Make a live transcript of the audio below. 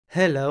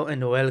Hello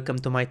and welcome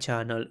to my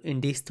channel. In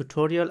this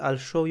tutorial I'll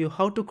show you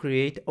how to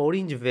create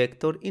orange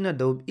vector in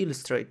Adobe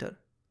Illustrator.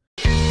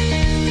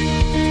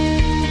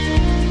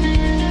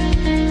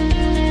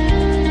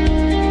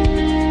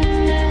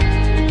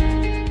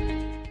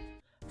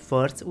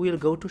 First we'll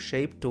go to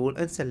Shape tool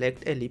and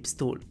select Ellipse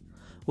tool.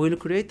 We'll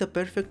create a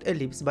perfect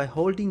ellipse by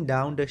holding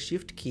down the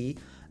Shift key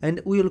and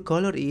we'll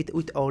color it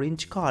with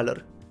orange color.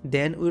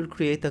 Then we'll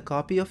create a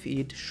copy of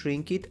it,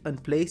 shrink it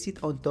and place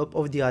it on top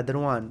of the other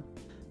one.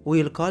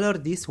 We'll color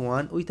this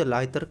one with a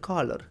lighter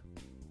color.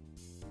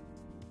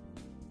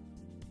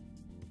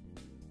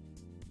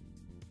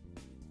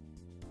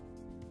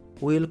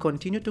 We'll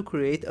continue to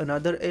create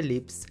another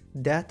ellipse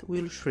that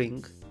will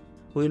shrink.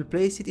 We'll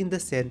place it in the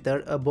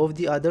center above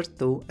the other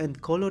two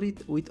and color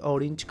it with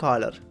orange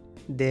color.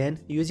 Then,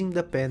 using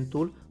the pen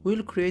tool,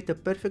 we'll create a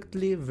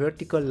perfectly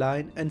vertical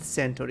line and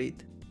center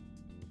it.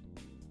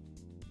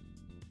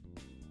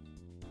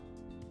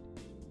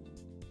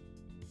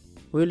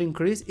 We'll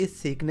increase its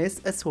thickness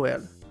as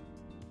well.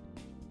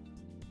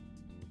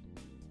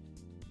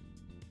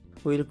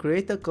 We'll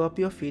create a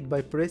copy of it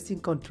by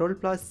pressing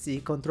Ctrl+C,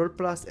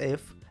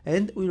 Ctrl+F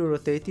and we'll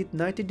rotate it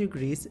 90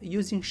 degrees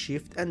using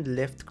Shift and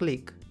left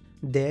click.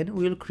 Then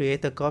we'll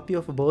create a copy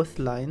of both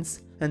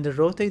lines and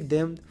rotate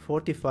them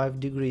 45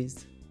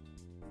 degrees.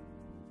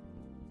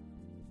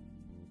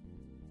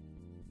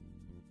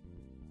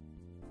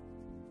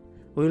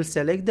 We'll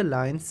select the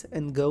lines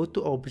and go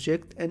to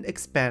Object and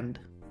Expand.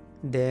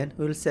 Then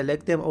we'll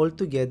select them all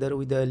together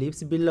with the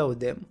ellipse below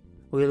them.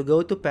 We'll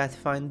go to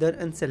Pathfinder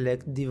and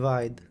select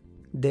Divide.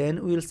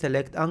 Then we'll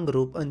select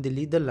Ungroup and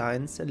delete the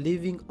lines,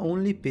 leaving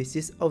only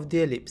pieces of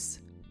the ellipse.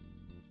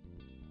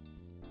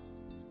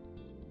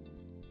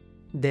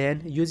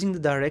 Then, using the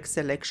Direct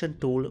Selection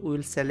tool,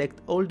 we'll select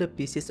all the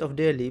pieces of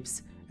the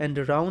ellipse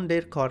and round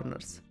their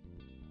corners.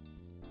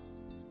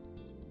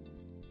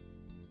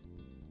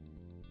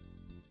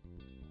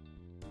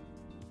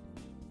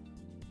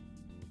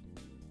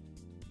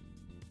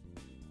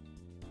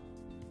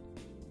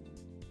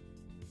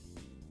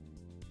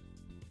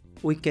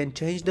 We can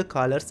change the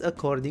colors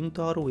according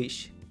to our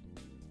wish.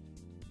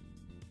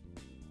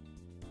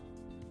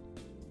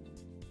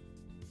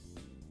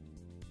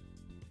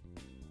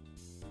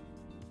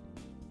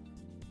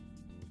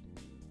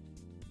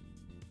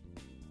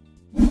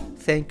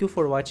 Thank you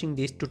for watching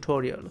this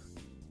tutorial.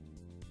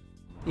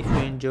 If you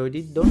enjoyed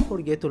it, don't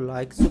forget to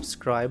like,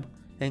 subscribe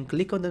and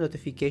click on the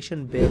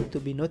notification bell to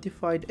be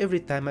notified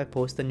every time I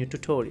post a new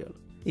tutorial.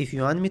 If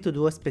you want me to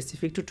do a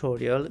specific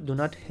tutorial, do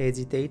not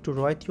hesitate to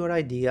write your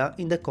idea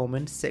in the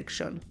comments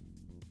section.